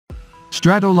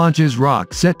Stratolaunch's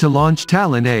rock set to launch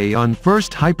Talon-A on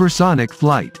first hypersonic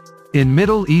flight. In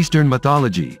Middle Eastern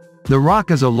mythology, the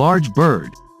rock is a large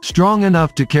bird, strong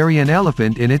enough to carry an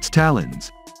elephant in its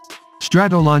talons.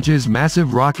 Stratolaunch's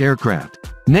massive rock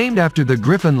aircraft, named after the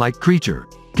griffin-like creature,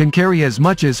 can carry as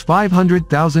much as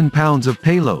 500,000 pounds of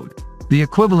payload, the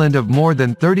equivalent of more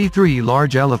than 33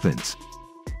 large elephants.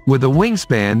 With a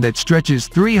wingspan that stretches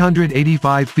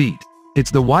 385 feet,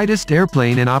 it's the widest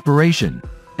airplane in operation,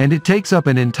 and it takes up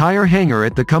an entire hangar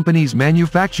at the company's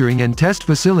manufacturing and test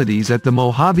facilities at the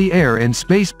Mojave Air and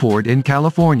Spaceport in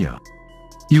California.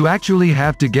 You actually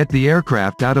have to get the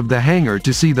aircraft out of the hangar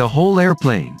to see the whole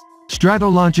airplane,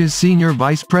 Stratolaunch's Senior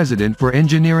Vice President for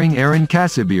Engineering Aaron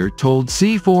Cassebeer told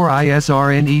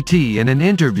C4ISRNET in an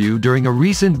interview during a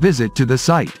recent visit to the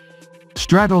site.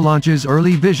 Stratolaunch's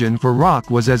early vision for Rock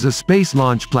was as a space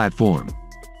launch platform.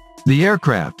 The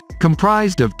aircraft,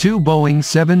 comprised of 2 Boeing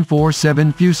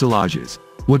 747 fuselages,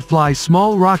 would fly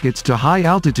small rockets to high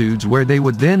altitudes where they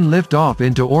would then lift off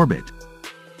into orbit.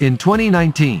 In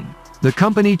 2019, the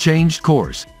company changed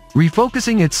course,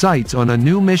 refocusing its sights on a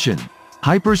new mission: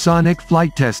 hypersonic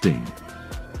flight testing.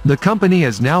 The company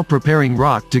is now preparing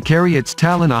Rock to carry its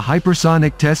Talon-A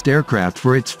hypersonic test aircraft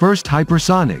for its first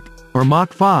hypersonic, or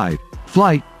Mach 5,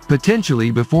 flight, potentially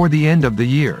before the end of the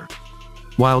year.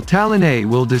 While Talon-A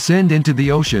will descend into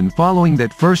the ocean following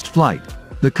that first flight,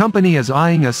 the company is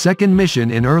eyeing a second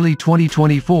mission in early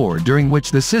 2024 during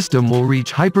which the system will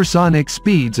reach hypersonic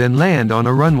speeds and land on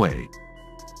a runway.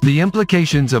 The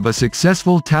implications of a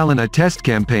successful Talon-A test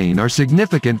campaign are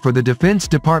significant for the Defense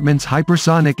Department's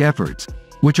hypersonic efforts,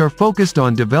 which are focused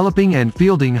on developing and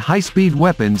fielding high-speed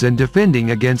weapons and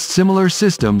defending against similar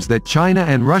systems that China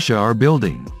and Russia are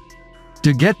building.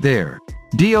 To get there,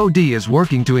 DoD is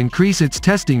working to increase its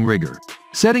testing rigor,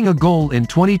 setting a goal in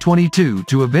 2022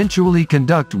 to eventually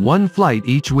conduct 1 flight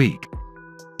each week.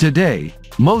 Today,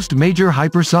 most major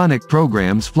hypersonic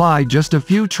programs fly just a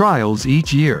few trials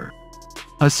each year.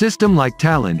 A system like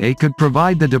Talon-A could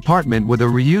provide the department with a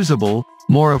reusable,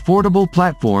 more affordable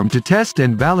platform to test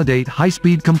and validate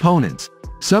high-speed components,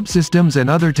 subsystems and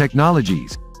other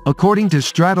technologies, according to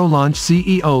Stratolaunch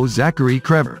CEO Zachary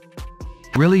Krever.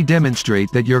 Really demonstrate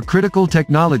that your critical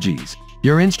technologies,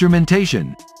 your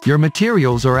instrumentation, your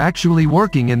materials are actually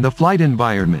working in the flight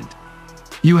environment.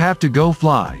 You have to go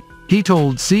fly, he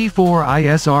told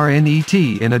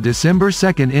C4ISRNET in a December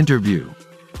 2 interview.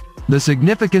 The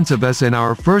significance of us in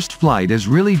our first flight is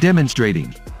really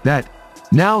demonstrating that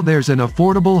now there's an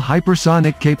affordable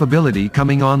hypersonic capability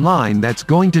coming online that's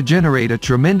going to generate a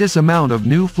tremendous amount of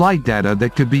new flight data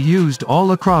that could be used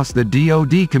all across the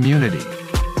DoD community.